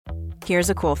Here's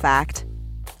a cool fact.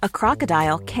 A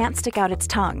crocodile can't stick out its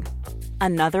tongue.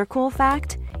 Another cool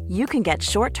fact, you can get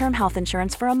short-term health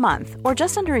insurance for a month or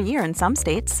just under a year in some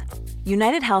states.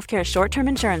 United Healthcare short-term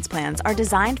insurance plans are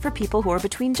designed for people who are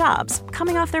between jobs,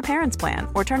 coming off their parents' plan,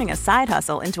 or turning a side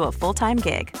hustle into a full-time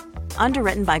gig.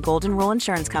 Underwritten by Golden Rule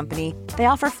Insurance Company, they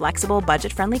offer flexible,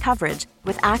 budget-friendly coverage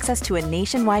with access to a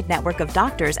nationwide network of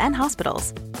doctors and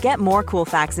hospitals. Get more cool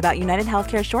facts about United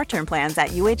Healthcare short-term plans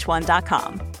at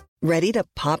uh1.com. Ready to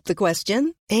pop the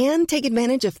question and take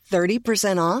advantage of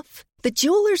 30% off? The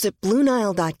jewelers at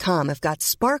BlueNile.com have got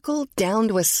sparkle down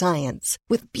to a science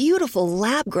with beautiful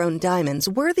lab-grown diamonds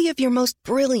worthy of your most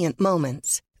brilliant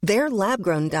moments. Their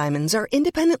lab-grown diamonds are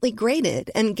independently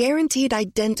graded and guaranteed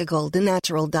identical to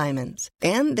natural diamonds.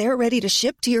 And they're ready to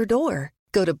ship to your door.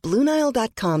 Go to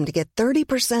BlueNile.com to get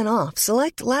 30% off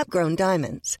select lab-grown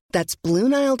diamonds. That's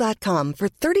BlueNile.com for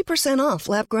 30% off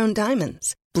lab-grown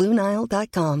diamonds.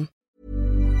 BlueNile.com.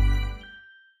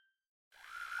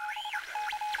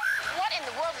 What in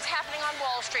the world is happening on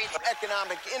Wall Street?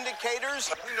 Economic indicators.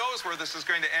 Who knows where this is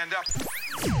going to end up?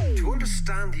 To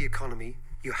understand the economy,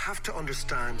 you have to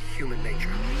understand human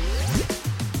nature.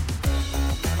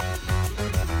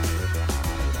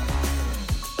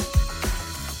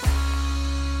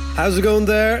 How's it going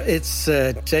there? It's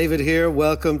David here.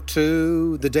 Welcome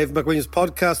to the David McWilliams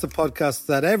podcast, the podcast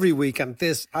that every week, and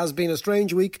this has been a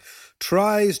strange week,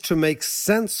 tries to make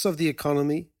sense of the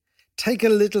economy, take a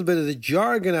little bit of the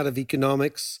jargon out of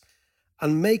economics,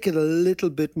 and make it a little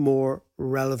bit more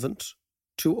relevant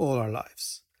to all our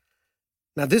lives.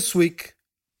 Now, this week,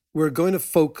 we're going to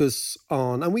focus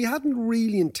on, and we hadn't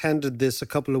really intended this a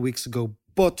couple of weeks ago,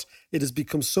 but it has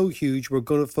become so huge, we're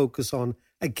going to focus on,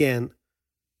 again,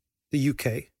 the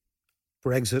UK,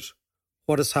 Brexit,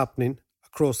 what is happening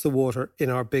across the water in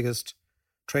our biggest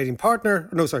trading partner.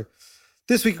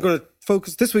 This week we're going to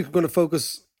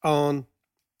focus on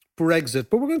Brexit,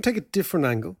 but we're going to take a different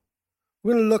angle.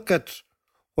 We're going to look at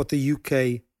what the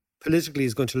UK politically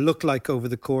is going to look like over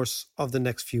the course of the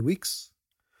next few weeks.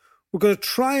 We're going to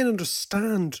try and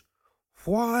understand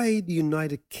why the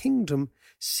United Kingdom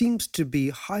seems to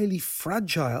be highly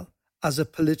fragile as a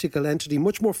political entity,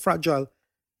 much more fragile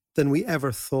than we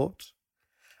ever thought.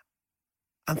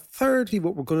 And thirdly,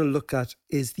 what we're going to look at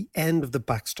is the end of the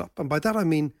backstop. And by that I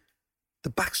mean the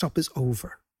backstop is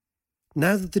over.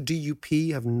 Now that the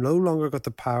DUP have no longer got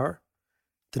the power,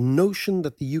 the notion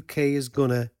that the UK is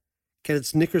going to get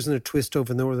its knickers in a twist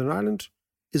over Northern Ireland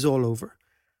is all over.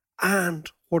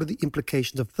 And what are the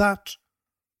implications of that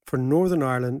for Northern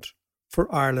Ireland,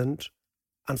 for Ireland,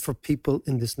 and for people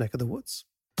in this neck of the woods?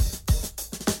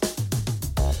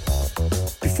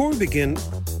 Before we begin,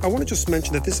 I want to just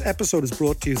mention that this episode is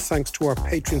brought to you thanks to our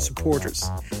Patreon supporters.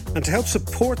 And to help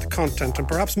support the content, and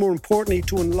perhaps more importantly,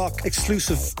 to unlock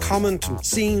exclusive comment and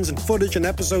scenes and footage and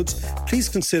episodes, please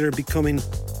consider becoming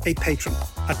a patron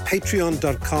at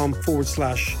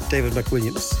patreon.com/David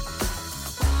McWilliams.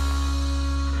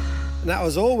 Now,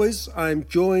 as always, I'm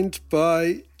joined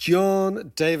by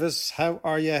John Davis. How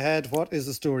are you ahead? What is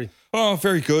the story? Oh,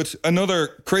 very good.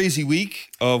 Another crazy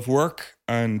week of work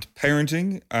and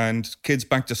parenting and kids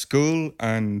back to school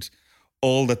and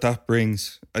all that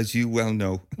brings, as you well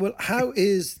know. Well, how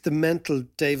is the mental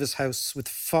Davis house with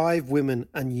 5 women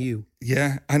and you?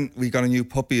 Yeah, and we got a new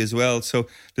puppy as well. So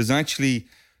there's actually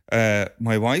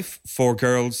my wife, 4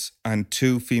 girls and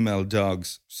 2 female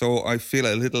dogs. So I feel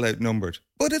a little outnumbered,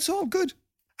 but it's all good.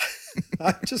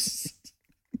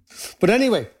 But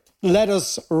anyway, let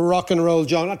us rock and roll,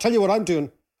 John. I'll tell you what I'm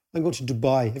doing. I'm going to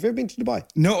Dubai. Have you ever been to Dubai?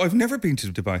 No, I've never been to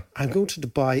Dubai. I'm going to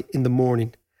Dubai in the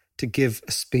morning to give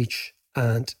a speech,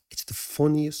 and it's the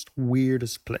funniest,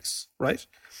 weirdest place, right?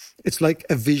 It's like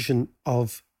a vision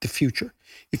of the future.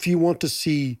 If you want to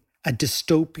see a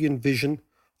dystopian vision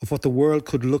of what the world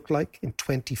could look like in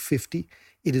 2050,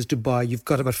 it is Dubai. You've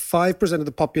got about 5% of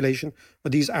the population are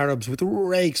these Arabs with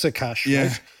rakes of cash,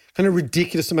 right? Kind of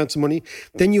ridiculous amounts of money.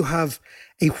 Then you have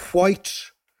a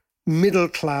white middle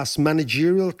class,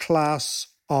 managerial class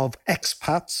of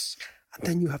expats. And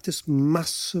then you have this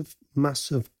massive,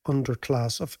 massive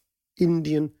underclass of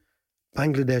Indian,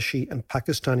 Bangladeshi and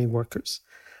Pakistani workers.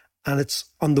 And it's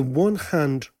on the one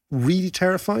hand really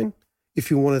terrifying,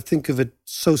 if you want to think of it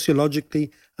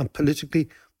sociologically and politically.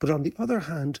 But on the other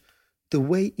hand, the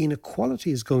way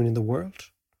inequality is going in the world,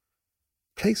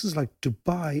 places like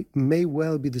Dubai may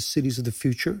well be the cities of the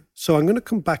future. So I'm going to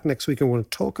come back next week and want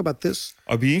to talk about this.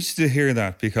 I'll be interested to hear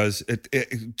that, because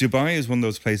Dubai is one of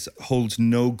those places that holds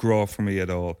no graw for me at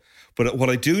all. But what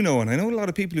I do know, and I know a lot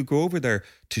of people who go over there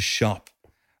to shop,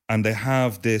 and they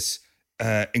have this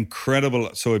incredible,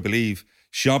 so I believe,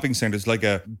 shopping centres like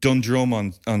a Dundrum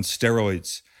on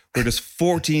steroids, where there's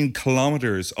 14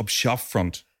 kilometres of shop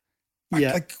front.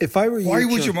 Yeah, if I were you, why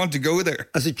would John, you want to go there?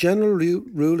 As a general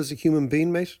rule, as a human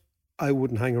being, mate, I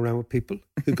wouldn't hang around with people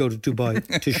who go to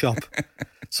Dubai to shop.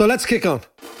 So let's kick on.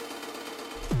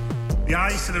 The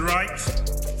ayes to the right,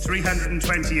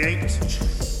 328.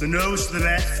 The noes to the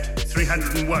left,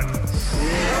 301.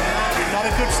 Not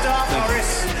a good start,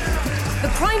 Boris. The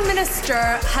Prime Minister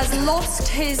has lost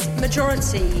his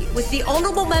majority, with the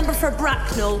Honourable Member for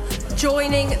Bracknell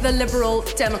joining the Liberal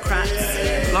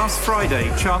Democrats. Last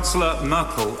Friday, Chancellor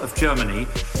Merkel of Germany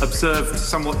observed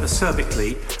somewhat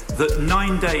acerbically that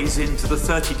 9 days into the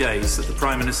 30 days that the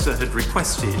Prime Minister had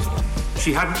requested,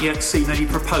 she hadn't yet seen any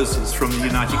proposals from the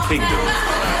United Kingdom.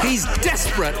 He's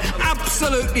desperate,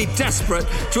 absolutely desperate,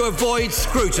 to avoid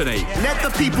scrutiny. Let the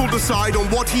people decide on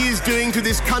what he is doing to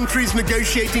this country's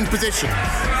negotiating position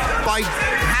by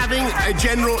having a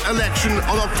general election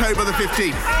on October the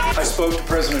 15th. I spoke to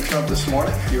President Trump this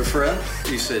morning, your friend.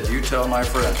 He said, you tell my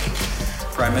friend,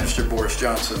 Prime Minister Boris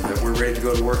Johnson, that we're ready to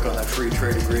go to work on that free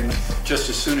trade agreement just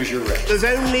as soon as you're ready. There's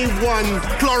only one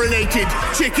chlorinated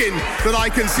chicken that I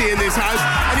can see in this house,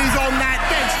 and he's on that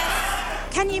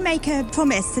bench. Can you make a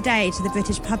promise today to the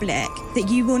British public that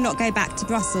you will not go back to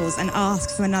Brussels and ask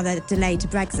for another delay to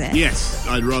Brexit? Yes,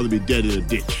 I'd rather be dead in a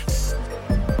ditch.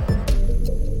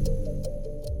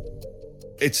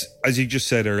 It's, as you just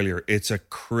said earlier, it's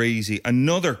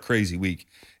another crazy week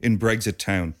in Brexit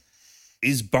town.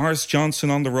 Is Boris Johnson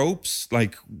on the ropes?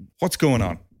 Like, what's going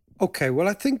on? Okay, well,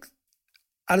 I think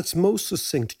at its most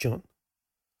succinct, John,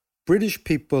 British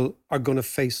people are going to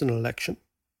face an election.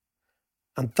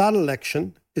 And that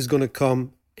election is going to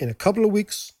come in a couple of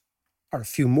weeks or a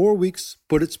few more weeks,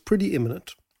 but it's pretty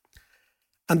imminent.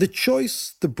 And the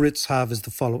choice the Brits have is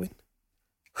the following.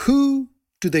 Who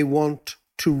do they want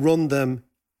to run them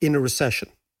in a recession?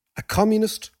 A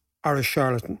communist or a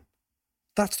charlatan?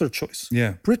 That's their choice.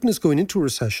 Yeah. Britain is going into a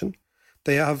recession.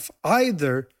 They have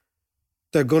either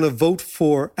they're going to vote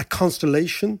for a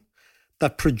constellation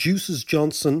that produces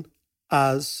Johnson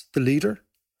as the leader,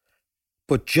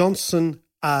 but Johnson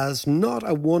as not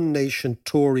a one-nation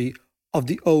Tory of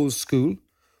the old school,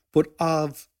 but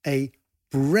of a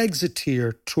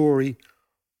Brexiteer Tory,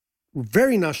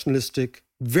 very nationalistic,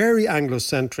 very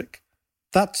Anglo-centric.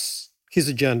 That's his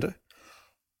agenda.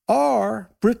 Or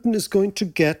Britain is going to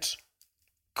get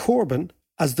Corbyn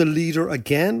as the leader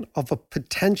again of a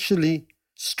potentially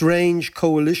strange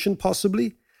coalition,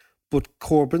 possibly, but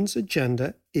Corbyn's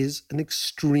agenda is an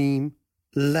extreme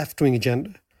left-wing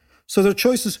agenda. So their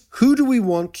choice is, who do we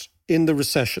want in the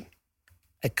recession?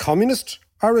 A communist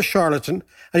or a charlatan?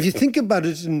 And if you think about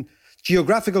it in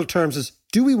geographical terms, is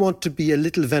do we want to be a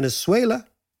little Venezuela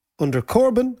under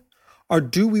Corbyn, or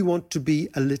do we want to be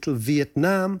a little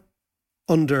Vietnam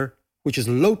under, which is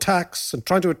low tax and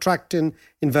trying to attract in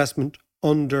investment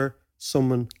under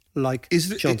someone like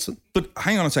Johnson? But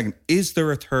hang on a second. Is there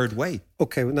a third way?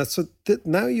 Okay, well,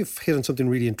 now you've hit on something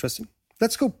really interesting.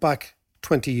 Let's go back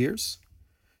 20 years.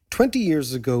 20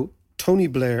 years ago, Tony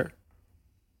Blair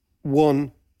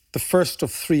won the first of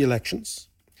 3 elections.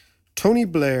 Tony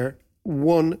Blair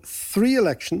won 3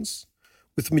 elections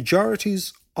with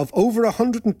majorities of over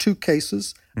 102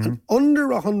 cases and under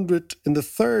 100 in the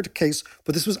third case,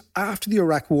 but this was after the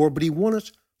Iraq War, but he won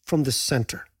it from the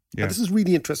centre. Yeah. And this is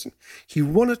really interesting. He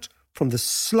won it from the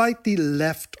slightly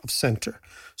left of centre.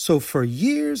 So for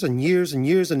years and years and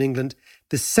years in England,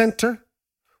 the centre,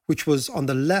 which was on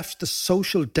the left, the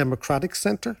social democratic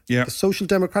centre, the social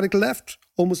democratic left,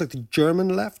 almost like the German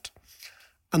left,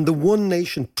 and the one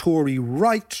nation Tory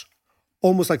right,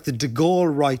 almost like the de Gaulle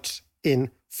right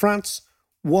in France,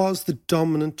 was the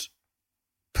dominant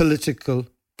political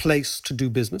place to do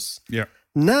business. Yeah.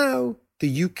 Now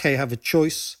the UK have a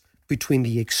choice between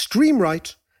the extreme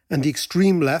right and the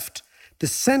extreme left. The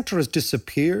centre has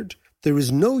disappeared. There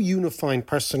is no unifying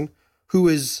person who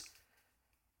is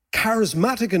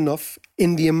charismatic enough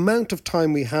in the amount of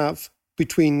time we have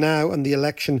between now and the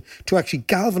election to actually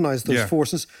galvanise those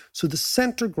forces. So the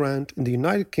centre ground in the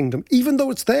United Kingdom, even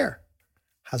though it's there,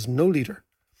 has no leader.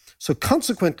 So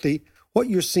consequently, what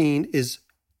you're seeing is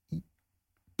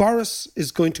Boris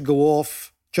is going to go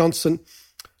off Johnson,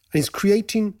 and he's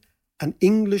creating an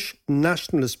English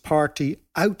nationalist party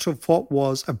out of what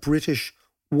was a British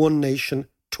one-nation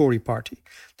Tory party.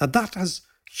 Now, that has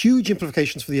huge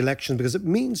implications for the election because it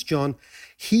means, John,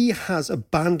 he has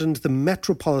abandoned the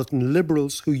metropolitan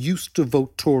liberals who used to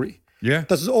vote Tory. Yeah.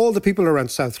 That is all the people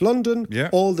around South London,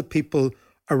 all the people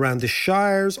around the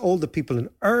shires, all the people in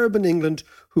urban England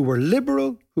who were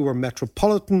liberal, who were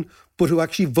metropolitan, but who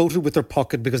actually voted with their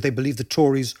pocket because they believed the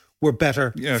Tories were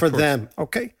better for them.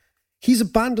 Okay, he's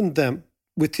abandoned them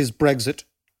with his Brexit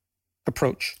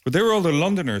approach. But they were all the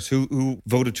Londoners who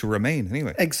voted to remain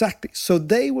anyway. Exactly. So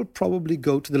they will probably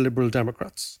go to the Liberal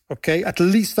Democrats. Okay, at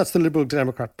least that's the Liberal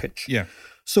Democrat pitch. Yeah.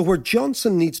 So where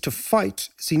Johnson needs to fight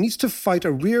is he needs to fight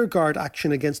a rearguard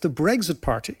action against the Brexit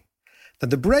Party. Now,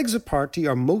 the Brexit Party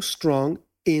are most strong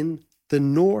in the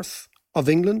north of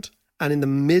England and in the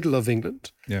middle of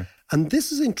England. Yeah. And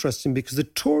this is interesting because the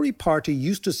Tory party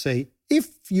used to say,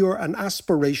 if you're an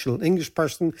aspirational English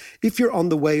person, if you're on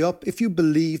the way up, if you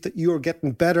believe that you're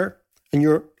getting better and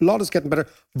your lot is getting better,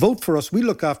 vote for us. We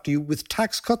look after you with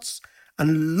tax cuts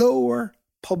and lower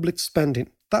public spending.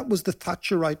 That was the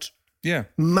Thatcherite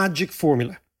magic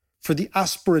formula for the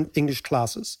aspirant English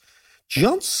classes.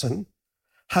 Johnson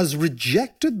has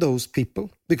rejected those people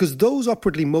because those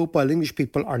upwardly mobile English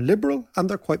people are liberal and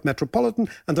they're quite metropolitan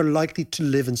and they're likely to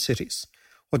live in cities.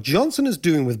 What Johnson is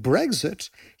doing with Brexit,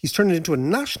 he's turning it into a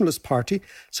nationalist party.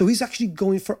 So he's actually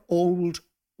going for old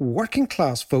working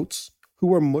class votes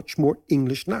who are much more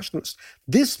English nationalists.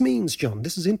 This means, John,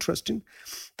 this is interesting,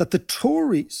 that the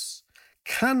Tories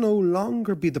can no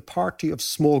longer be the party of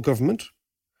small government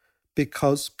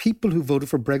because people who voted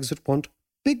for Brexit want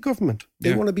big government.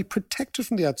 They want to be protected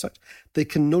from the outside. They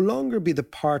can no longer be the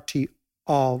party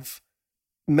of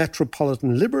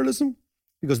metropolitan liberalism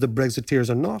because the Brexiteers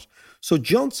are not. So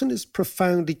Johnson is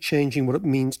profoundly changing what it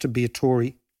means to be a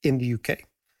Tory in the UK.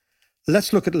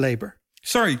 Let's look at Labour.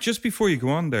 Sorry, just before you go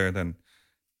on there then,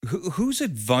 who's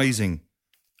advising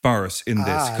Boris in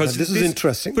this? Because this is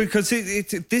interesting. Because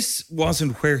this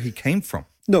wasn't where he came from.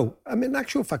 No, I mean, in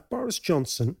actual fact, Boris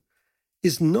Johnson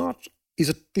is not...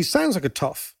 He sounds like a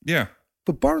tough. Yeah.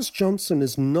 But Boris Johnson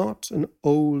is not an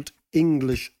old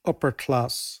English upper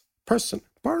class person.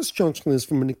 Boris Johnson is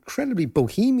from an incredibly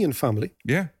bohemian family.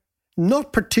 Yeah.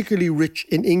 Not particularly rich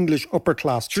in English upper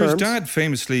class terms. His dad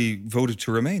famously voted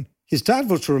to remain. His dad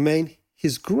voted to remain.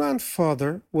 His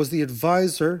grandfather was the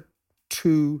advisor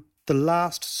to the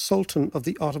last Sultan of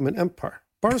the Ottoman Empire.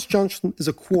 Boris Johnson is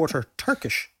a quarter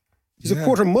Turkish. He's a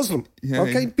quarter Muslim,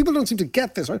 okay? People don't seem to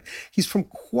get this, right?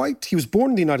 He was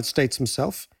born in the United States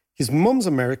himself. His mum's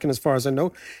American, as far as I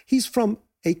know. He's from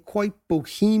a quite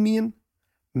bohemian,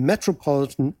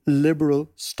 metropolitan,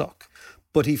 liberal stock.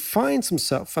 But he finds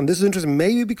himself, and this is interesting,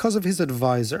 maybe because of his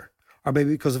advisor, or maybe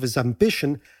because of his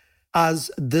ambition, as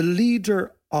the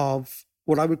leader of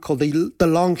what I would call the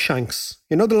Longshanks.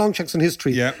 You know the Longshanks in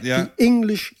history? Yeah. The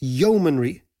English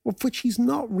yeomanry, of which he's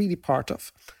not really part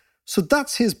of. So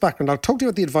that's his background. I'll talk to you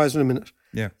about the advisor in a minute.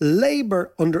 Yeah.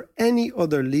 Labour, under any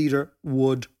other leader,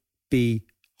 would be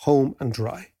home and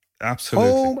dry.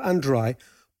 Absolutely. Home and dry.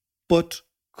 But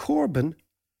Corbyn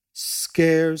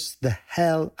scares the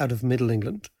hell out of Middle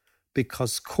England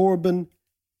because Corbyn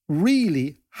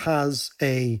really has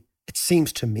it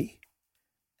seems to me,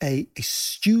 a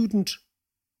student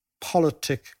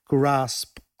politic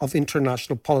grasp of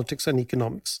international politics and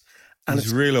economics. And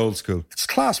it's real old school. It's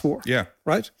class war. Yeah.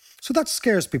 Right? So that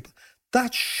scares people.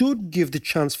 That should give the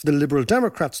chance for the Liberal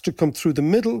Democrats to come through the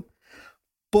middle,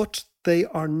 but they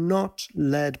are not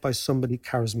led by somebody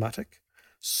charismatic.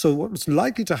 So what's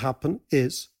likely to happen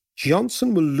is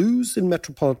Johnson will lose in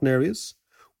metropolitan areas,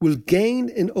 will gain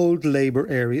in old Labour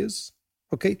areas,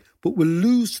 okay, but will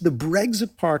lose to the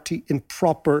Brexit Party in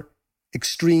proper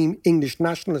extreme English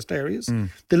nationalist areas.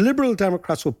 The Liberal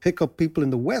Democrats will pick up people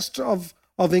in the west of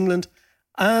England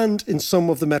and in some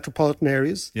of the metropolitan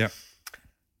areas. Yeah.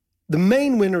 The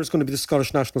main winner is going to be the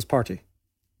Scottish Nationalist Party.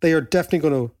 They are definitely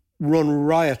going to run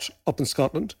riot up in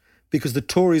Scotland because the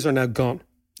Tories are now gone.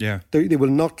 Yeah. They will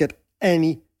not get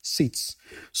any seats.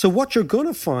 So what you're going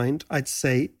to find, I'd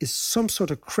say, is some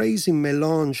sort of crazy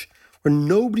melange where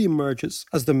nobody emerges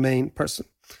as the main person.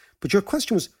 But your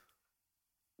question was,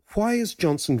 why is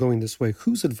Johnson going this way?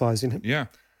 Who's advising him? Yeah.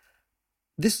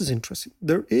 This is interesting.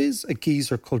 There is a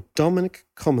geezer called Dominic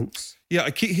Cummings. Yeah,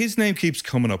 his name keeps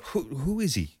coming up. Who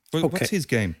is he? What's his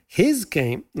game? His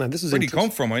game, now this is Where'd he come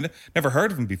from? I never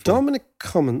heard of him before. Dominic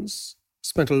Cummings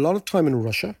spent a lot of time in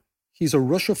Russia. He's a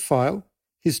Russophile.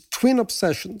 His twin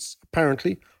obsessions,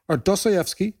 apparently, are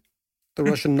Dostoevsky, the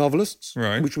Russian novelists,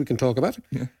 right, which we can talk about.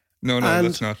 Yeah. No,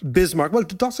 that's not. Bismarck. Well,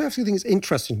 the Dostoevsky thing is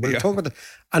interesting. We'll talk about that.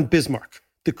 And Bismarck,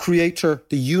 the creator,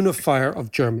 the unifier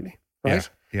of Germany, right?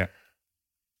 Yeah.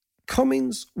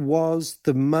 Cummings was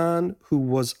the man who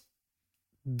was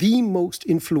the most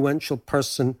influential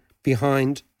person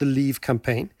behind the Leave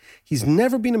campaign. He's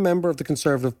never been a member of the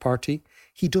Conservative Party.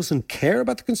 He doesn't care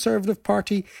about the Conservative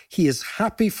Party. He is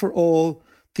happy for all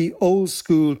the old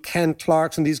school Ken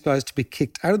Clarks and these guys to be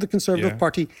kicked out of the Conservative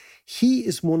Party. He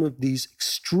is one of these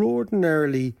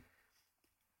extraordinarily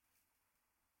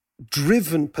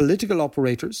driven political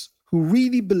operators who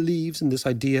really believes in this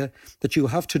idea that you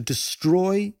have to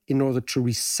destroy in order to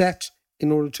reset,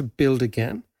 in order to build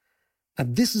again.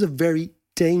 And this is a very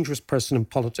dangerous person in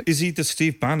politics. Is he the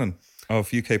Steve Bannon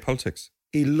of UK politics?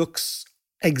 He looks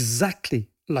exactly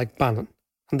like Bannon.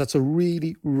 And that's a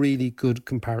really, really good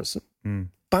comparison.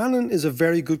 Bannon is a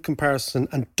very good comparison.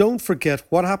 And don't forget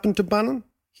what happened to Bannon.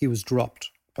 He was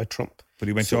dropped by Trump. But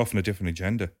he went off on a different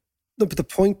agenda. No, but the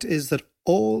point is that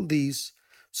all these...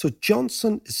 So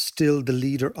Johnson is still the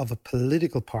leader of a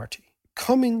political party.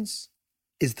 Cummings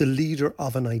is the leader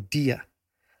of an idea.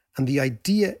 And the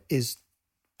idea is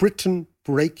Britain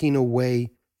breaking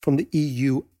away from the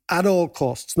EU at all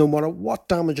costs, no matter what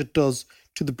damage it does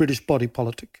to the British body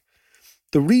politic.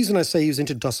 The reason I say he was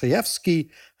into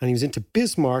Dostoevsky and he was into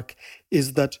Bismarck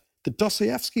is that the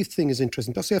Dostoevsky thing is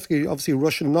interesting. Dostoevsky, obviously a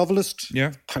Russian novelist,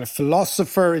 kind of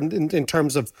philosopher in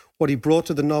terms of what he brought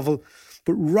to the novel,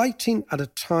 but writing at a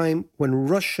time when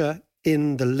Russia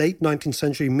in the late 19th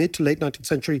century, mid to late 19th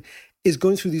century, is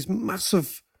going through these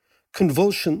massive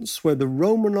convulsions where the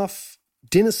Romanov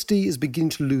dynasty is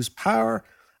beginning to lose power.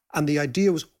 And the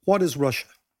idea was, what is Russia?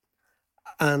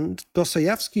 And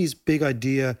Dostoevsky's big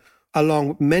idea, along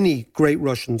with many great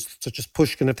Russians, such as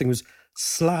Pushkin, everything, was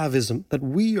Slavism, that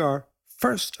we are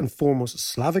first and foremost a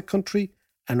Slavic country,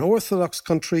 an Orthodox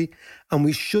country, and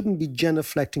we shouldn't be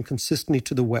genuflecting consistently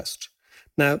to the West.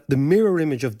 Now, the mirror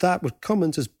image of that with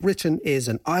Cummins is Britain is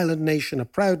an island nation, a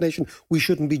proud nation. We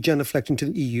shouldn't be genuflecting to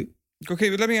the EU. Okay,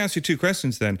 but let me ask you two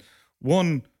questions then.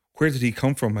 One, where did he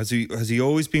come from? Has he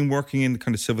always been working in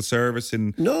kind of civil service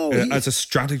as a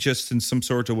strategist in some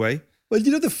sort of way? Well,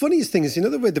 the funniest thing is,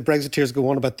 the way the Brexiteers go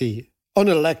on about the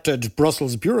unelected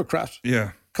Brussels bureaucrat.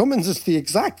 Yeah. Cummins is the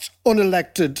exact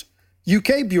unelected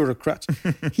UK bureaucrat.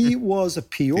 He was a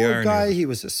PR guy. He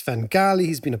was a Svengali.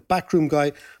 He's been a backroom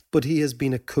guy. But he has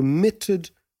been a committed,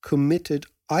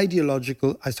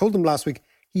 ideological... I told him last week,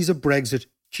 he's a Brexit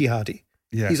jihadi.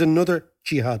 Yeah. He's another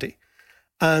jihadi.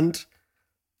 And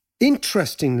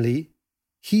interestingly,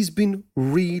 he's been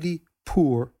really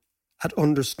poor at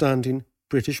understanding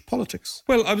British politics.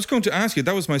 Well, I was going to ask you,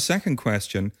 that was my second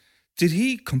question. Did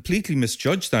he completely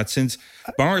misjudge that, since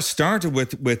Boris started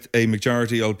with a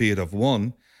majority, albeit of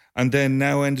one, and then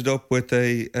now ended up with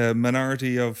a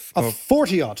minority of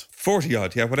 40-odd.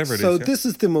 40-odd, yeah, whatever it is. So this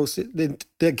is the most...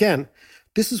 Again,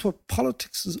 this is what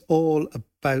politics is all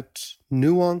about.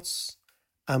 Nuance,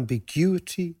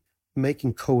 ambiguity,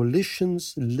 making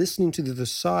coalitions, listening to the other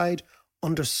side,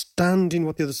 understanding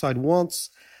what the other side wants.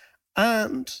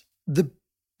 And the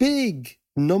big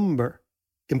number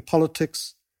in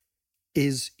politics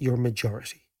is your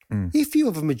majority. If you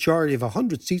have a majority of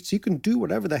 100 seats, you can do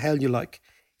whatever the hell you like.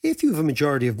 If you have a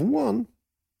majority of one,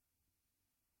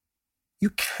 you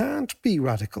can't be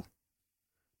radical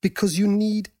because you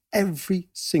need every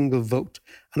single vote.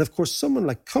 And of course, someone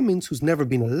like Cummings, who's never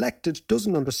been elected,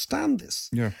 doesn't understand this.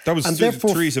 Yeah, that was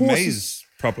Theresa May's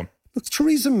problem. Look,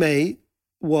 Theresa May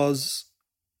was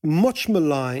much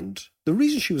maligned. The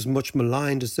reason she was much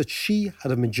maligned is that she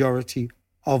had a majority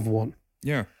of one.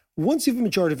 Yeah. Once you have a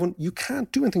majority of one, you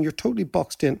can't do anything. You're totally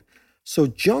boxed in. So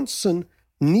Johnson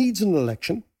needs an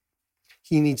election.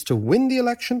 He needs to win the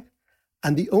election.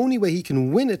 And the only way he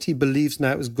can win it, he believes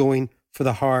now, is going for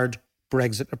the hard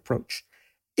Brexit approach.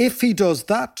 If he does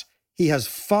that, he has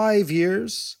 5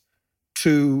 years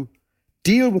to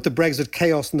deal with the Brexit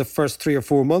chaos in the first 3 or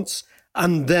 4 months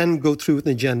and then go through with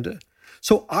an agenda.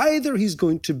 So either he's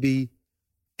going to be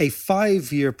a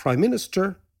 5-year prime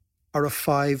minister or a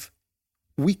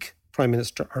 5-week prime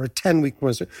minister or a 10-week prime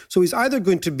minister. So he's either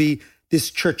going to be this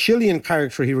Churchillian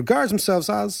character he regards himself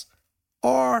as,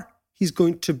 or he's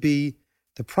going to be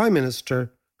the prime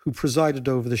minister who presided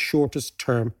over the shortest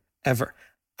term ever.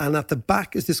 And at the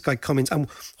back is this guy Cummings. And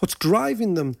what's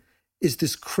driving them is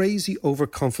this crazy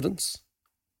overconfidence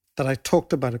that I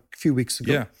talked about a few weeks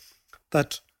ago. Yeah.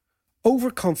 That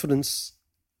overconfidence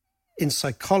in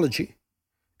psychology,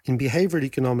 in behavioral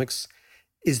economics,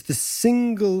 is the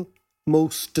single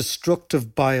most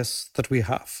destructive bias that we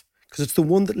have, because it's the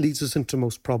one that leads us into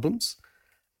most problems.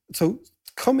 So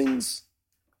Cummings,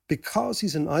 because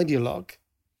he's an ideologue,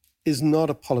 is not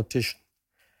a politician.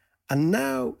 And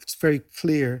now it's very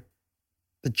clear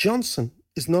that Johnson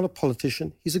is not a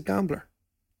politician, he's a gambler.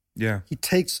 Yeah. He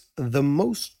takes the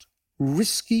most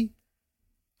risky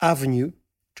avenue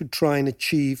to try and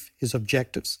achieve his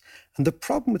objectives. And the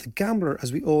problem with a gambler,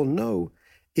 as we all know,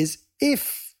 is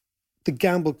if the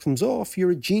gamble comes off,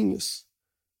 you're a genius.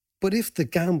 But if the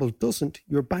gamble doesn't,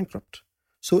 you're bankrupt.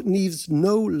 So it leaves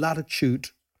no latitude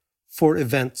for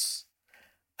events.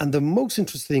 And the most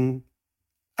interesting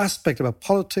aspect about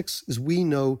politics is we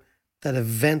know that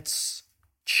events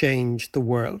change the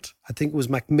world. I think it was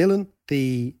Macmillan,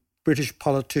 the British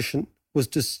politician, was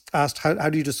just asked, how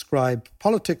do you describe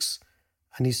politics?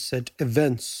 And he said,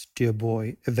 events, dear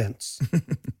boy, events.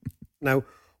 Now,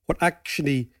 what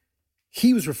actually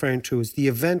he was referring to is the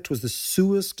event was the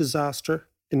Suez disaster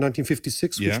in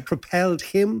 1956, which propelled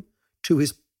him to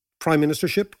his prime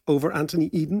ministership over Anthony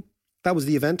Eden. That was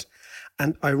the event.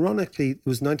 And ironically, it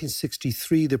was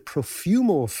 1963, the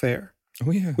Profumo affair,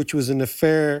 which was an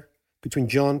affair between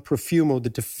John Profumo, the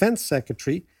defense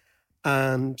secretary,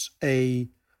 and a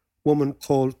woman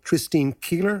called Christine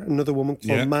Keeler, another woman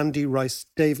called Mandy Rice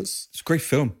Davis. It's a great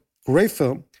film. Great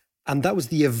film. And that was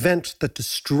the event that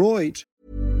destroyed.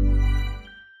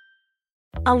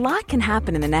 A lot can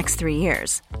happen in the next 3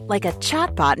 years. Like a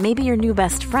chatbot may be your new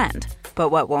best friend. But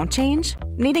what won't change?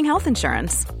 Needing health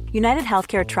insurance. United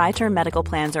Healthcare Tri-Term Medical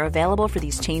Plans are available for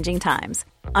these changing times.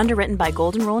 Underwritten by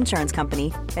Golden Rule Insurance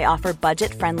Company, they offer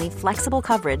budget-friendly, flexible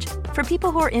coverage for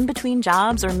people who are in between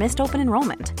jobs or missed open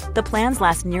enrollment. The plans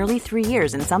last nearly 3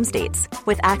 years in some states,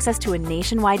 with access to a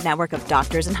nationwide network of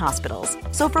doctors and hospitals.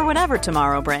 So for whatever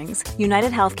tomorrow brings,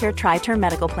 United Healthcare Tri-Term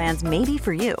Medical Plans may be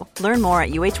for you. Learn more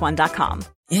at uh1.com.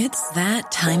 It's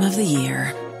that time of the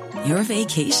year. Your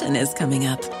vacation is coming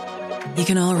up. You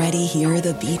can already hear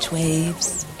the beach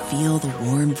waves, feel the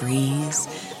warm breeze,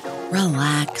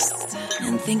 relax,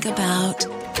 and think about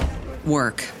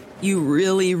work. You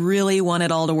really, really want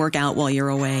it all to work out while you're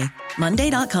away.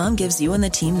 Monday.com gives you and the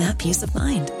team that peace of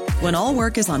mind. When all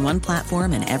work is on one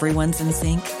platform and everyone's in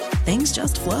sync, things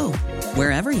just flow.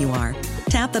 Wherever you are,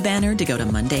 tap the banner to go to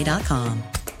Monday.com.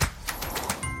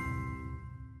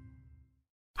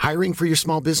 Hiring for your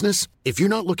small business? If you're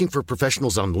not looking for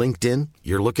professionals on LinkedIn,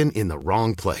 you're looking in the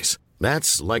wrong place.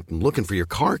 That's like looking for your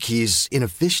car keys in a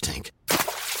fish tank.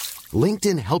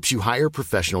 LinkedIn helps you hire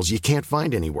professionals you can't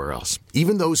find anywhere else,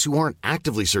 even those who aren't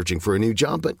actively searching for a new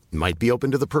job but might be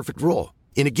open to the perfect role.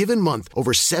 In a given month,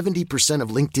 over 70% of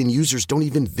LinkedIn users don't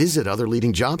even visit other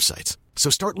leading job sites. So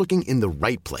start looking in the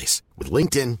right place. With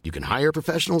LinkedIn, you can hire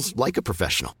professionals like a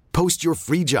professional. Post your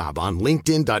free job on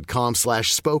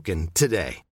linkedin.com/spoken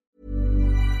today.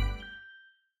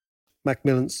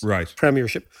 Macmillan's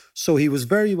premiership. So he was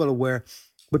very well aware.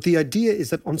 But the idea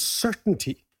is that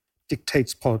uncertainty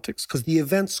dictates politics because the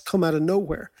events come out of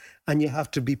nowhere and you have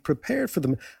to be prepared for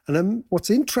them. And what's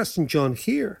interesting, John,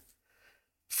 here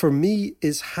for me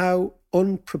is how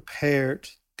unprepared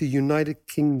the United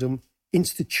Kingdom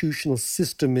institutional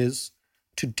system is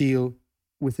to deal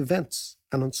with events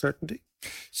and uncertainty.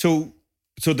 So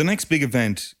the next big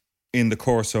event in the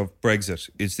course of Brexit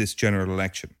is this general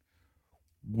election.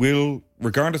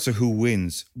 Regardless of who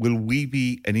wins, will we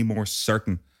be any more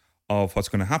certain of what's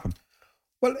going to happen?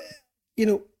 Well,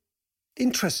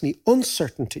 interestingly,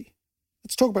 uncertainty.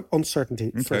 Let's talk about uncertainty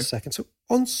for a second. So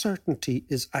uncertainty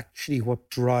is actually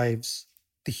what drives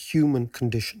the human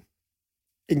condition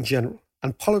in general.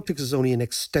 And politics is only an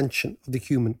extension of the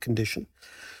human condition.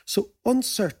 So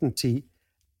uncertainty,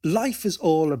 life is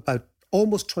all about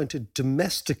almost trying to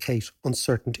domesticate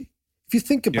uncertainty. If you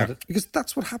think about it, because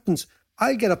that's what happens.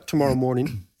 I get up tomorrow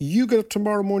morning, you get up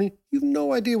tomorrow morning, you have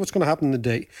no idea what's going to happen in the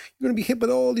day. You're going to be hit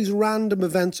with all these random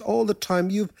events all the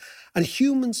time. And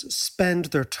humans spend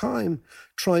their time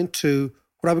trying to,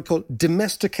 what I would call,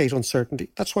 domesticate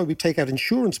uncertainty. That's why we take out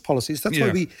insurance policies. That's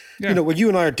why we, well, you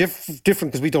and I are different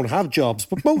because we don't have jobs,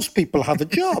 but most people have a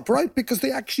job, right? Because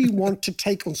they actually want to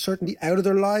take uncertainty out of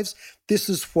their lives. This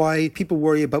is why people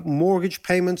worry about mortgage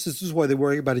payments. This is why they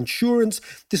worry about insurance.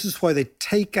 This is why they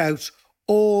take out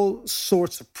all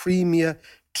sorts of premia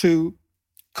to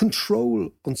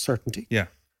control uncertainty. Yeah.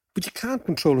 But you can't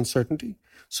control uncertainty.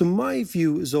 So my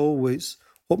view is always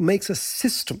what makes a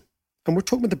system, and we're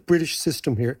talking about the British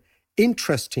system here,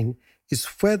 interesting is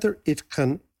whether it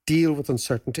can deal with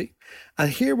uncertainty.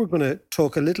 And here we're going to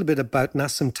talk a little bit about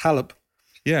Nassim Taleb.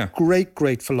 Yeah.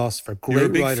 Great philosopher, great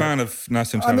writer. You're a big fan of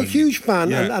Nassim Taleb. I'm a huge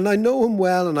fan, and I know him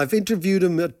well, and I've interviewed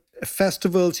him at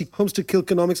festivals. He comes to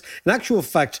Kilkenomics. In actual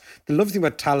fact, the lovely thing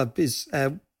about Taleb is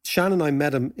Shan and I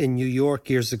met him in New York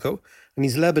years ago, and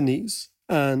he's Lebanese.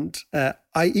 And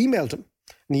I emailed him,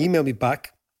 and he emailed me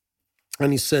back,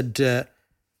 and he said,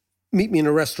 meet me in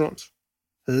a restaurant,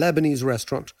 a Lebanese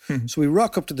restaurant. So we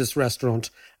rock up to this restaurant,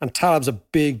 and Taleb's a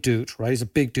big dude, right? He's a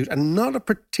big dude, and not a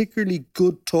particularly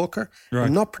good talker,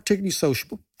 and not particularly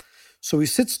sociable. So he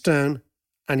sits down,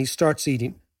 and he starts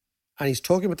eating, and he's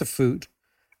talking about the food.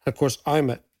 Of course,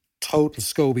 I'm a total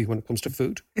Scobie when it comes to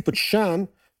food. But Shan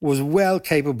was well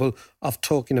capable of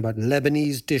talking about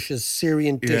Lebanese dishes,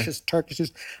 Syrian dishes, Turkish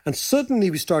dishes. And suddenly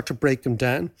we start to break them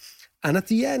down. And at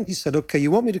the end, he said, okay,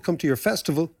 you want me to come to your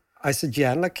festival? I said,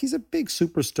 yeah. And he's a big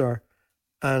superstar.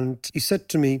 And he said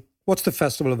to me, what's the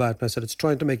festival about? And I said, it's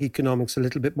trying to make economics a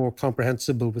little bit more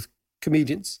comprehensible with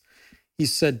comedians. He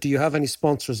said, do you have any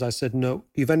sponsors? I said, no.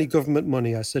 Do you have any government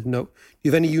money? I said, no. Do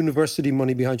you have any university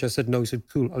money behind you? I said, no. He said,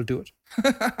 cool, I'll do it.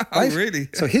 Oh, right? really?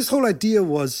 So his whole idea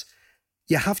was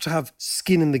you have to have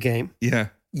skin in the game. Yeah.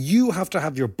 You have to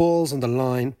have your balls on the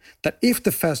line that if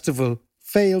the festival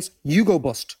fails, you go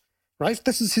bust. Right?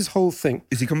 This is his whole thing.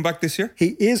 Is he coming back this year? He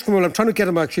is coming. I'm trying to get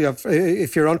him actually.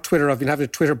 If you're on Twitter, I've been having a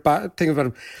Twitter thing about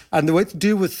him. And the way to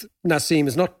deal with Nassim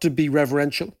is not to be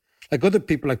reverential. Like other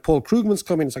people, like Paul Krugman's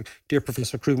coming. It's like, dear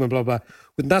Professor Krugman, blah, blah.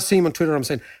 With Nassim on Twitter, I'm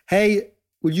saying, hey,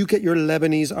 will you get your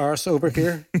Lebanese arse over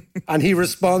here? And he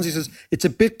responds, he says, it's a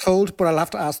bit cold, but I'll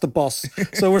have to ask the boss.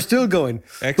 So we're still going.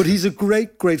 But he's a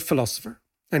great, great philosopher.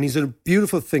 And he's a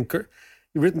beautiful thinker.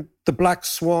 He's written The Black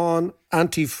Swan,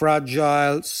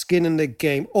 Anti-Fragile, Skin in the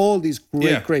Game, all these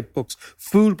great, great books.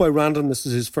 Fooled by Randomness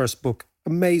is his first book.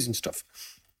 Amazing stuff.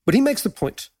 But he makes the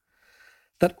point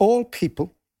that all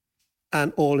people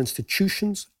and all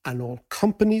institutions and all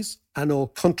companies and all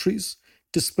countries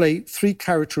display three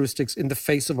characteristics in the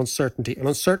face of uncertainty. And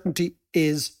uncertainty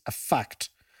is a fact.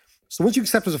 So once you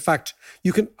accept as a fact,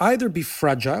 you can either be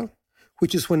fragile,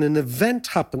 which is when an event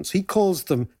happens. He calls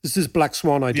them, this is black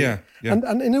swan idea. Yeah.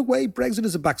 And in a way, Brexit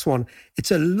is a black swan.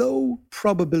 It's a low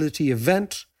probability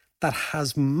event that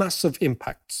has massive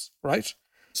impacts, right?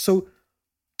 So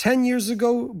 10 years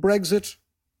ago, Brexit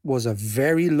was a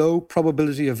very low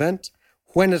probability event.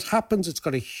 When it happens, it's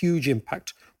got a huge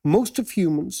impact. Most of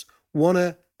humans want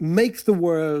to make the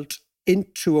world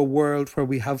into a world where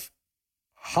we have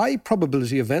high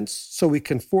probability events so we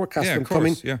can forecast them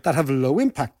coming that have low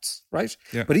impacts, right?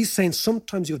 Yeah. But he's saying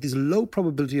sometimes you have these low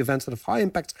probability events that have high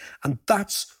impacts, and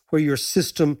that's where your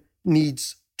system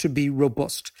needs to be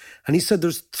robust. And he said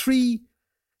there's three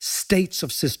states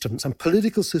of systems, and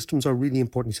political systems are really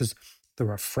important. He says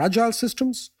there are fragile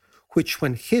systems, which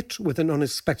when hit with an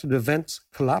unexpected event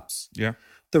collapse. Yeah.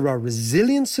 There are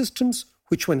resilient systems,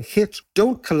 which when hit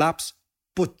don't collapse,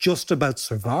 but just about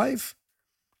survive.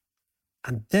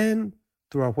 And then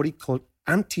there are what he called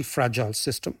anti-fragile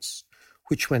systems,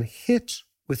 which when hit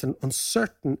with an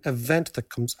uncertain event that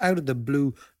comes out of the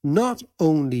blue, not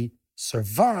only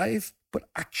survive, but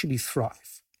actually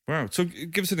thrive. Wow. So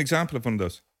give us an example of one of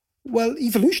those. Well,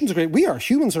 evolution's a great...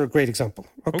 Humans are a great example,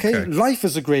 okay? Life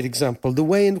is a great example. The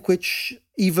way in which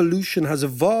evolution has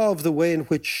evolved, the way in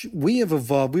which we have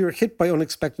evolved. We were hit by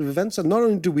unexpected events, and not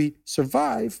only do we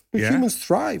survive, but humans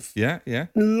thrive. Yeah.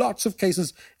 In lots of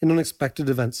cases in unexpected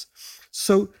events.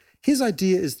 So his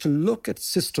idea is to look at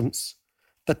systems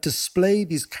that display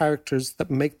these characters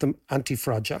that make them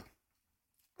anti-fragile.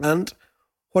 And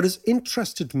what has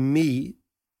interested me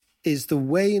is the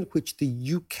way in which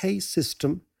the UK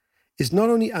system is not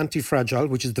only anti-fragile,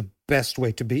 which is the best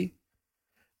way to be,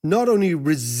 not only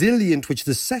resilient, which is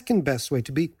the second best way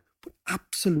to be, but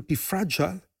absolutely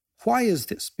fragile. Why is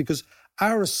this? Because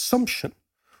our assumption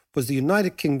was the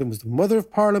United Kingdom was the mother of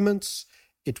parliaments,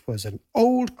 it was an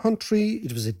old country,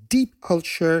 it was a deep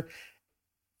culture,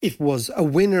 it was a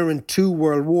winner in 2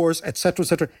 world wars, etc.,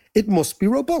 etc. It must be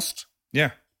robust.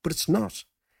 Yeah. But it's not.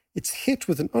 It's hit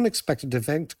with an unexpected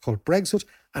event called Brexit,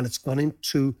 and it's gone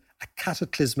into a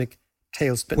cataclysmic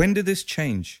tailspin. When did this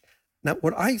change? Now,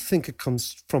 what I think it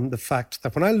comes from the fact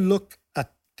that when I look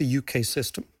at the UK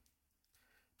system,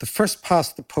 the first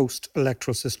past the post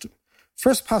electoral system,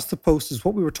 first past the post is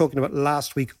what we were talking about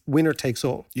last week, winner takes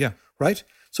all. Yeah. Right?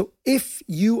 So if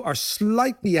you are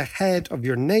slightly ahead of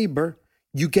your neighbour,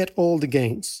 you get all the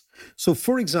gains. So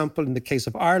for example, in the case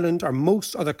of Ireland or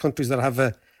most other countries that have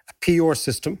a PR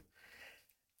system,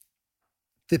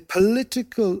 the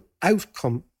political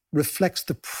outcome reflects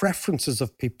the preferences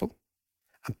of people.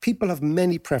 And people have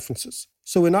many preferences.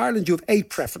 So in Ireland, you have 8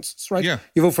 preferences, right? Yeah.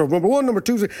 You vote for number 1, number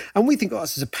 2, 3. And we think,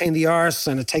 this is a pain in the arse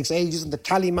and it takes ages and the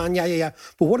tally man, yeah.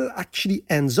 But what it actually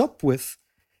ends up with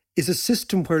is a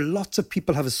system where lots of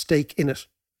people have a stake in it,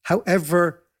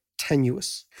 however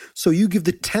tenuous. So you give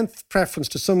the 10th preference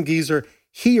to some geezer,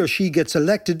 he or she gets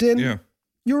elected in,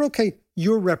 you're okay,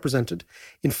 you're represented.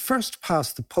 In first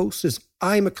past the post is,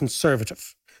 I'm a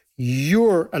conservative.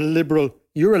 You're a liberal,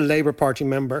 you're a Labour Party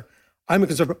member, I'm a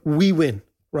conservative, we win,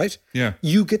 right? Yeah.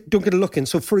 You don't get a look in.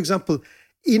 So for example,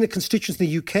 in a constituency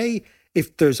in the UK,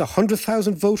 if there's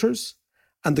 100,000 voters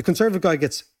and the Conservative guy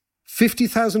gets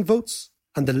 50,000 votes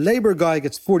and the Labour guy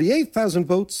gets 48,000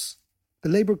 votes, the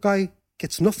Labour guy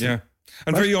gets nothing. Yeah.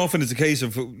 And very often it's a case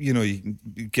of, you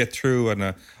get through on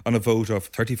a vote of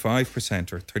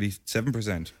 35% or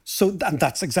 37%. So and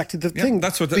that's exactly the thing.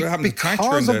 That's what happened to Thatcher.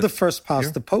 Because of the first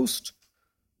past the post,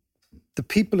 the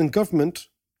people in government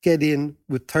get in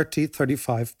with 30,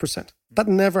 35%. That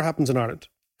never happens in Ireland,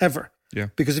 ever. Yeah.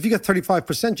 Because if you get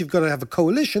 35%, you've got to have a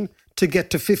coalition to get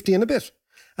to 50 and a bit.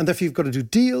 And therefore you've got to do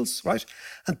deals, right?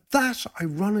 And that,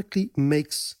 ironically,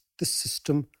 makes the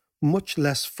system much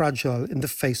less fragile in the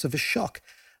face of a shock.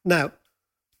 Now,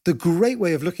 the great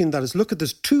way of looking at that is look at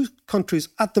there's two countries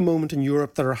at the moment in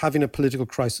Europe that are having a political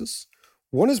crisis.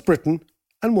 One is Britain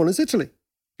and one is Italy.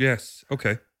 Yes,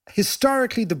 okay.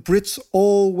 Historically, the Brits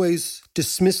always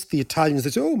dismissed the Italians. They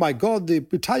say, oh my God, the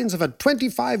Italians have had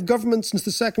 25 governments since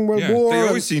the Second World War. They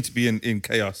always seem to be in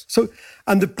chaos. So,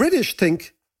 and the British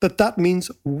think that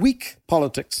means weak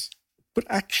politics. But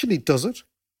actually, does it?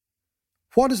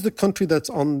 What is the country that's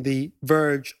on the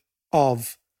verge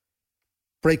of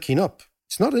breaking up?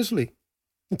 It's not Italy.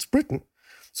 It's Britain.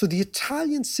 So the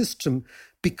Italian system,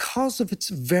 because of its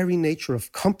very nature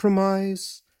of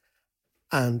compromise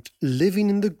and living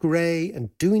in the grey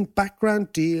and doing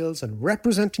background deals and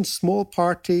representing small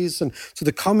parties, and so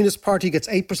the Communist Party gets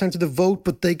 8% of the vote,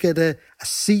 but they get a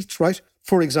seat, right?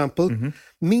 For example,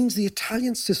 means the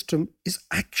Italian system is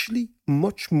actually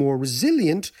much more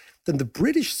resilient than the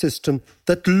British system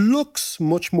that looks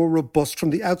much more robust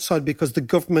from the outside because the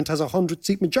government has a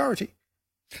 100-seat majority.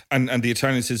 And the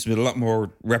Italian system is a lot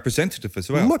more representative as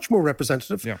well. Much more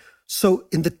representative. Yeah. So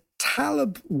in the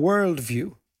Taleb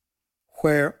worldview,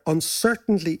 where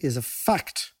uncertainty is a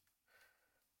fact,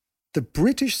 the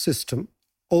British system,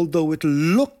 although it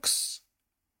looks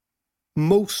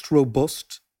most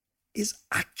robust, is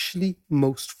actually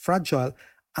most fragile.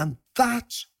 And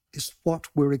that is what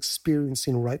we're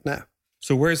experiencing right now.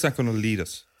 So where is that going to lead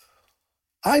us?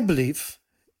 I believe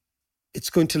it's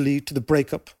going to lead to the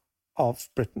breakup of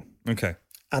Britain. Okay.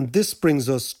 And this brings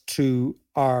us to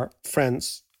our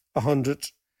friends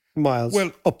 100 miles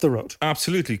up the road.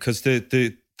 Absolutely, because the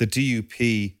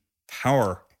DUP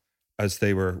power, as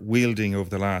they were wielding over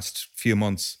the last few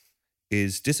months,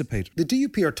 is dissipated. The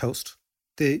DUP are toast.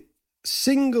 The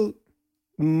single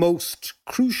most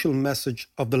crucial message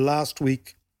of the last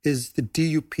week is the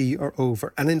DUP are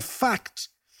over. And in fact,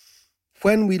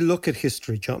 when we look at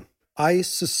history, John, I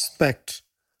suspect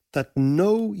that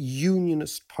no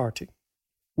unionist party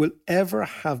will ever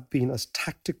have been as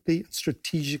tactically and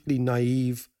strategically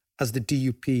naive as the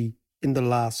DUP in the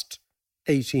last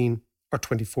 18 or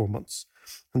 24 months.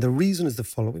 And the reason is the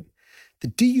following. The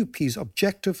DUP's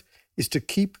objective is to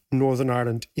keep Northern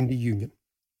Ireland in the Union.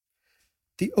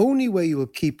 The only way you will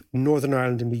keep Northern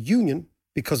Ireland in the Union,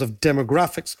 because of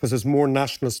demographics, because there's more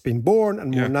nationalists being born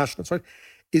and more nationalists, right,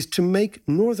 is to make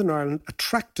Northern Ireland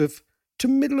attractive to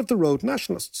middle-of-the-road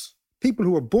nationalists. People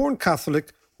who are born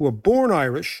Catholic, who are born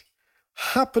Irish,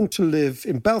 happen to live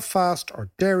in Belfast or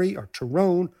Derry or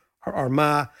Tyrone or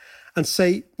Armagh, and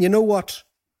say, you know what,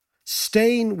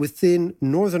 staying within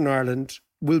Northern Ireland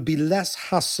will be less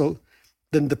hassle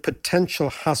than the potential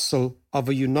hassle of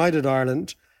a united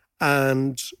Ireland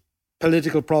and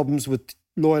political problems with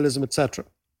loyalism, etc.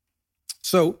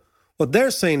 So what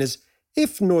they're saying is,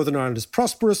 if Northern Ireland is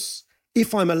prosperous,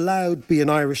 if I'm allowed to be an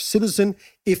Irish citizen,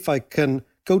 if I can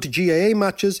go to GAA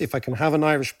matches, if I can have an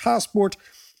Irish passport,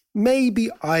 maybe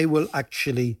I will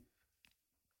actually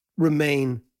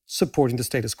remain supporting the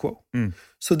status quo.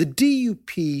 So the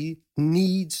DUP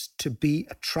needs to be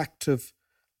attractive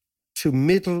to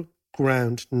middle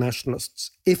ground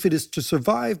nationalists if it is to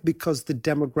survive, because the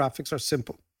demographics are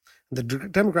simple. The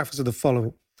demographics are the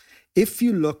following. If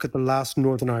you look at the last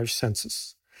Northern Irish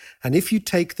census, and if you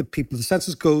take the people, the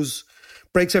census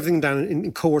breaks everything down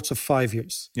in cohorts of 5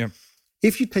 years. Yeah.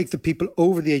 If you take the people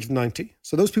over the age of 90,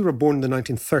 so those people are born in the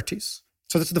 1930s,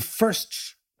 so that's the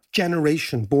first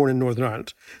generation born in Northern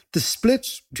Ireland, the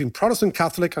split between Protestant and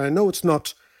Catholic, and I know it's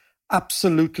not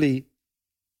absolutely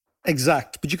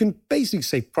exact, but you can basically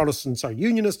say Protestants are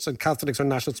unionists and Catholics are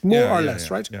nationalists, more or less,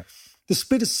 right? Yeah. The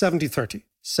split is 70-30.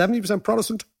 70%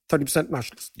 Protestant, 30%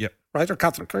 nationalist, right? Or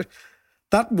Catholic, right?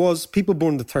 That was people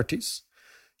born in the 30s.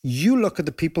 You look at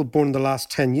the people born in the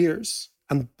last 10 years,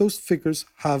 and those figures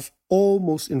have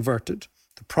almost inverted.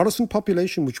 The Protestant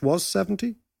population, which was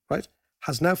 70, right,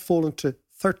 has now fallen to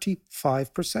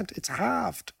 35%. It's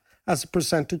halved as a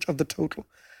percentage of the total.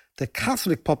 The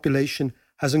Catholic population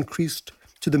has increased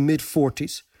to the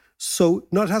mid-40s. So,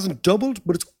 no, it hasn't doubled,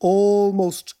 but it's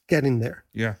almost getting there.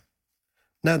 Yeah.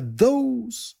 Now,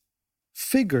 those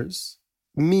figures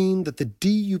mean that the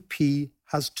DUP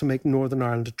has to make Northern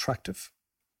Ireland attractive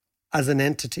as an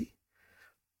entity.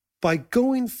 By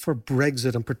going for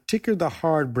Brexit, and particularly the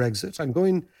hard Brexit, and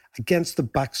going against the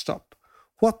backstop,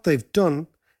 what they've done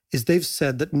is they've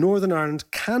said that Northern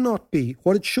Ireland cannot be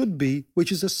what it should be,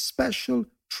 which is a special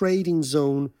trading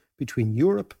zone between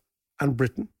Europe and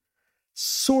Britain.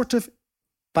 Sort of,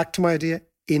 back to my idea,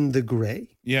 in the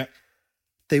grey. Yeah.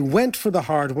 They went for the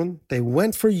hard one. They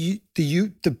went for the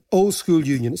old school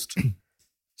unionist.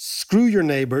 Screw your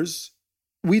neighbours.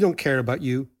 We don't care about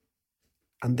you.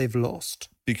 And they've lost.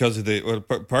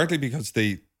 Partly because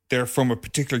they're from a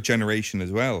particular generation as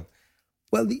well.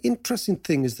 Well, the interesting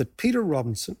thing is that Peter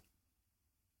Robinson,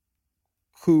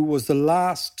 who was the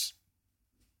last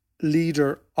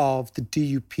leader of the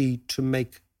DUP to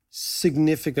make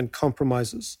significant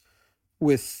compromises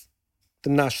with the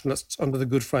nationalists under the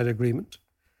Good Friday Agreement,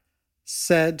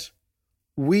 said,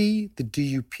 we, the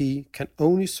DUP, can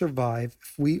only survive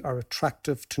if we are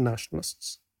attractive to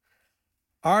nationalists.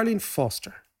 Arlene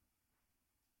Foster,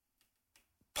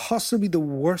 possibly the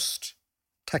worst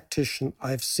tactician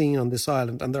I've seen on this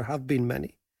island, and there have been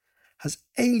many, has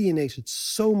alienated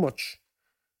so much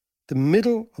the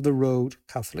middle of the road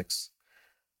Catholics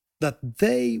that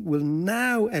they will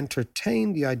now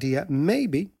entertain the idea,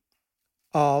 maybe,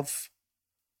 of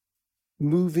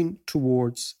moving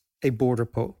towards a border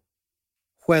poll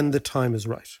when the time is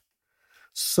right.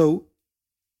 So,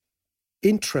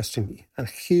 interestingly, and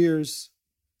here's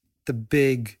the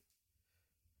big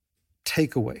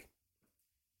takeaway,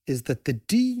 is that the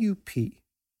DUP,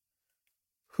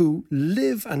 who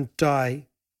live and die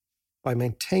by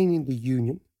maintaining the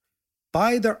union,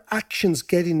 by their actions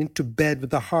getting into bed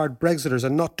with the hard Brexiters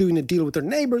and not doing a deal with their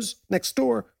neighbours next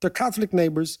door, their Catholic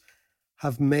neighbours,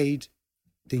 have made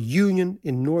the union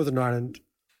in Northern Ireland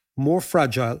more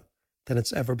fragile than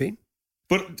it's ever been.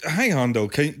 But hang on, though.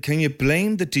 Can you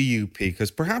blame the DUP?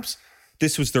 Because perhaps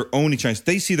this was their only chance.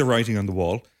 They see the writing on the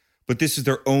wall, but this is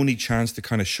their only chance to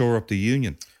kind of shore up the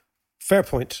union. Fair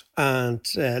point. And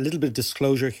a little bit of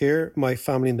disclosure here. My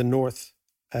family in the north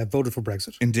voted for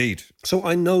Brexit. Indeed. So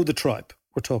I know the tribe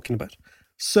we're talking about.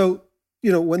 So,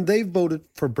 when they voted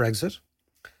for Brexit,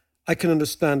 I can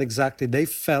understand exactly. They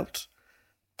felt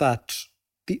that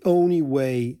the only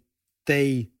way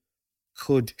they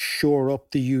could shore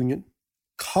up the union,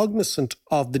 cognizant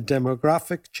of the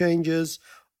demographic changes,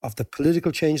 of the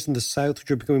political changes in the south,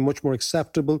 which are becoming much more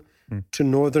acceptable to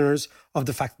northerners, of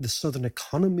the fact that the southern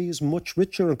economy is much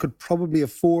richer and could probably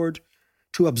afford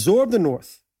to absorb the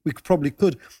north. We probably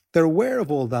could. They're aware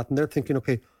of all that and they're thinking,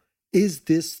 okay, is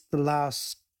this the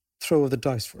last throw of the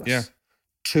dice for us? Yeah.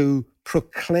 To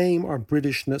proclaim our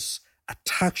Britishness,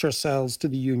 attach ourselves to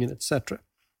the union, etc.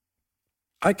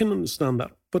 I can understand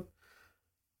that. But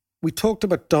we talked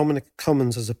about Dominic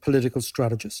Cummings as a political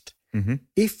strategist. Mm-hmm.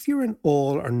 If you're an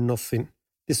all or nothing,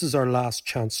 this is our last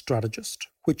chance strategist,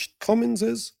 which Cummings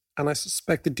is, and I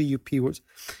suspect the DUP was,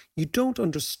 you don't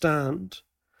understand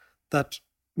that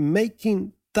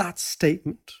making that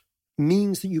statement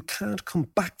means that you can't come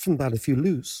back from that if you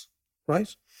lose,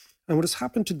 right? And what has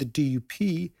happened to the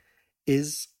DUP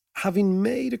is, having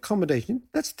made accommodation,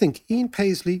 let's think, Ian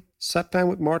Paisley sat down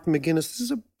with Martin McGuinness. This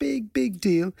is a big, big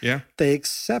deal. Yeah. They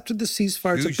accepted the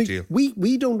ceasefire. Huge it's a big deal.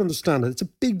 We don't understand it. It's a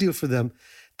big deal for them.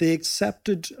 They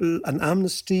accepted an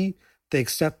amnesty. They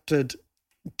accepted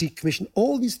decommission.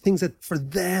 All these things that for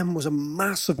them was a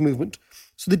massive movement.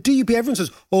 So the DUP, everyone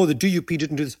says, oh, the DUP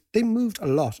didn't do this. They moved a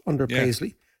lot under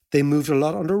Paisley. They moved a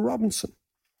lot under Robinson.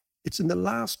 It's in the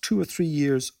last 2 or 3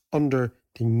 years under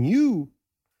the new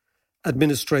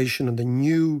administration and the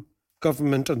new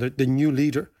government and the new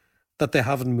leader that they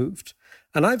haven't moved.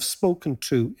 And I've spoken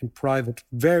to, in private,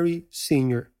 very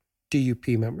senior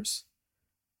DUP members.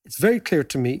 It's very clear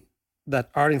to me that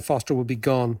Arlene Foster will be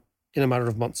gone in a matter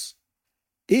of months.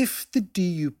 If the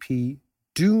DUP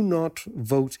do not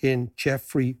vote in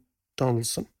Jeffrey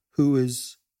Donaldson, who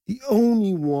is the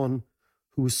only one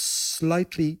who is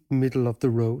slightly middle of the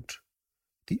road,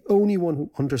 the only one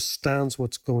who understands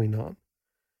what's going on,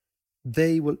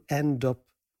 they will end up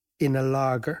in a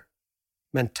lager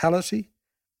mentality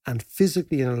and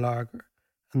physically in a lager,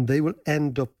 and they will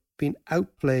end up being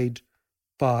outplayed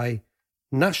by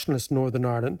nationalist Northern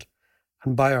Ireland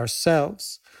and by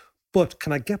ourselves. But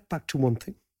can I get back to one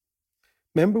thing?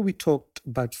 Remember we talked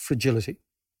about fragility.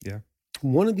 Yeah.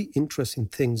 One of the interesting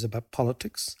things about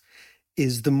politics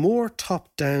is the more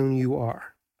top-down you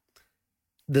are,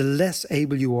 the less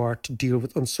able you are to deal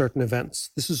with uncertain events.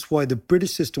 This is why the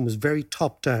British system was very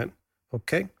top-down,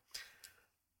 okay?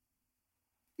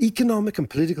 Economic and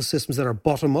political systems that are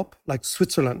bottom-up, like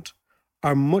Switzerland,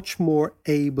 are much more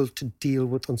able to deal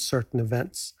with uncertain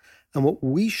events. And what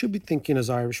we should be thinking as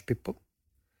Irish people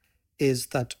is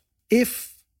that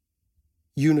if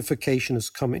unification is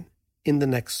coming in the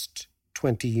next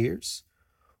 20 years,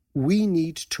 we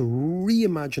need to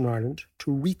reimagine Ireland,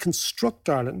 to reconstruct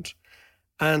Ireland,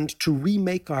 and to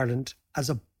remake Ireland as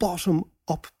a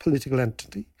bottom-up political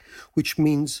entity, which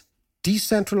means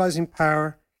decentralising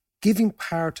power, giving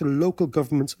power to local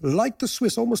governments like the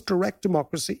Swiss, almost direct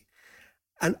democracy.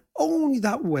 And only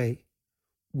that way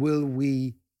will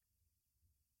we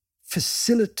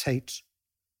facilitate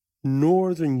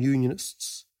Northern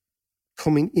Unionists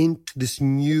coming into this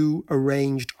new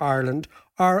arranged Ireland,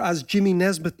 or as Jimmy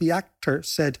Nesbitt, the actor,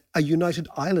 said, a united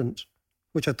island,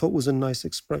 which I thought was a nice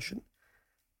expression.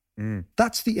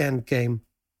 That's the end game.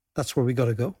 That's where we got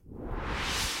to go.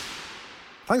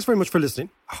 Thanks very much for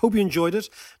listening. I hope you enjoyed it.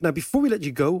 Now, before we let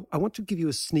you go, I want to give you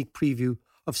a sneak preview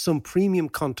of some premium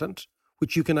content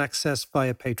which you can access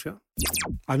via Patreon.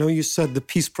 I know you said the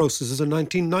peace process is a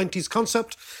 1990s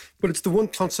concept, but it's the one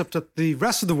concept that the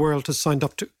rest of the world has signed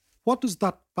up to. What does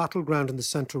that battleground in the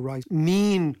centre-right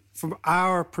mean from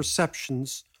our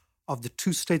perceptions of the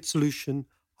two-state solution,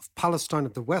 of Palestine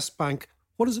at the West Bank?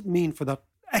 What does it mean for that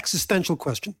existential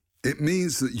question? It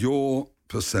means that your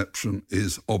perception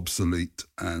is obsolete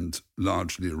and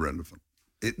largely irrelevant.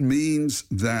 It means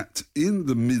that in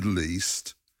the Middle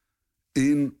East,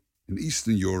 in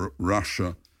Eastern Europe,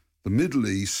 Russia, the Middle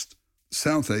East,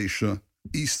 South Asia,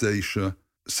 East Asia,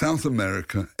 South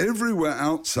America, everywhere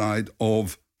outside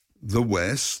of the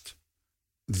West,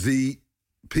 the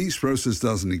peace process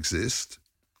doesn't exist.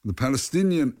 The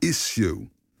Palestinian issue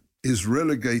is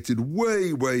relegated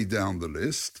way, way down the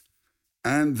list.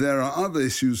 And there are other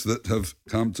issues that have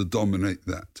come to dominate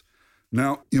that.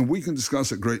 Now, we can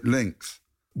discuss at great length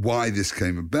why this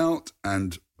came about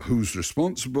and who's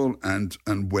responsible and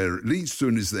where it leads to,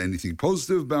 and is there anything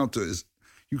positive about it?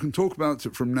 You can talk about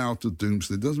it from now to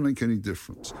doomsday. It doesn't make any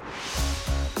difference.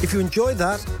 If you enjoyed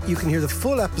that, you can hear the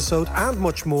full episode and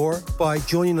much more by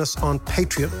joining us on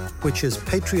Patreon, which is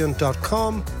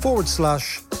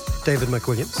patreon.com/David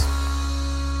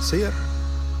McWilliams. See ya.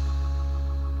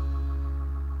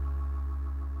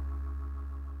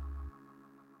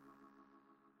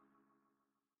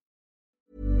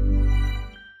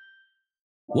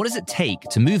 What does it take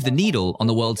to move the needle on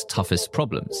the world's toughest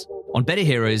problems? On Better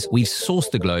Heroes, we've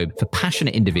sourced the globe for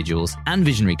passionate individuals and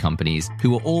visionary companies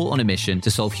who are all on a mission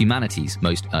to solve humanity's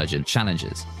most urgent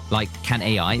challenges. Like, can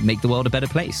AI make the world a better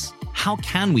place? How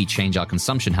can we change our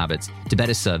consumption habits to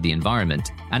better serve the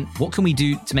environment? And what can we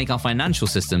do to make our financial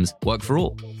systems work for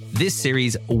all? This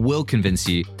series will convince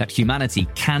you that humanity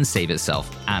can save itself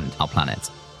and our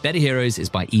planet. Better Heroes is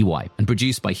by EY and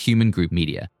produced by Human Group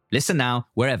Media. Listen now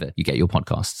wherever you get your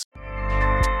podcasts.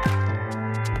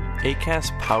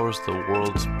 Acast powers the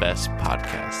world's best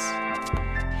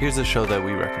podcasts. Here's a show that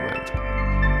we recommend.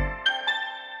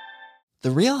 The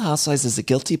Real Housewives is a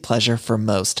guilty pleasure for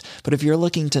most, but if you're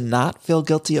looking to not feel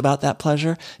guilty about that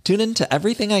pleasure, tune in to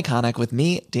Everything Iconic with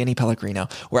me, Danny Pellegrino,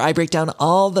 where I break down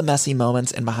all the messy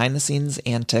moments and behind-the-scenes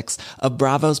antics of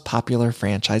Bravo's popular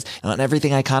franchise. And on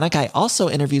Everything Iconic, I also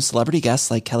interview celebrity guests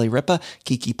like Kelly Ripa,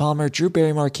 Keke Palmer, Drew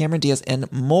Barrymore, Cameron Diaz,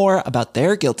 and more about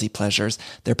their guilty pleasures,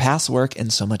 their past work,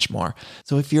 and so much more.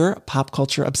 So if you're pop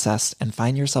culture obsessed and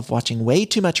find yourself watching way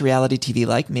too much reality TV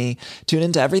like me, tune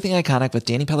in to Everything Iconic with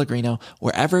Danny Pellegrino,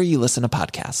 wherever you listen to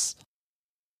podcasts.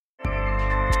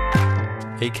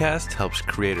 Acast helps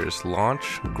creators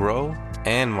launch, grow,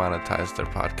 and monetize their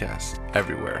podcasts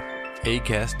everywhere.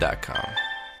 Acast.com.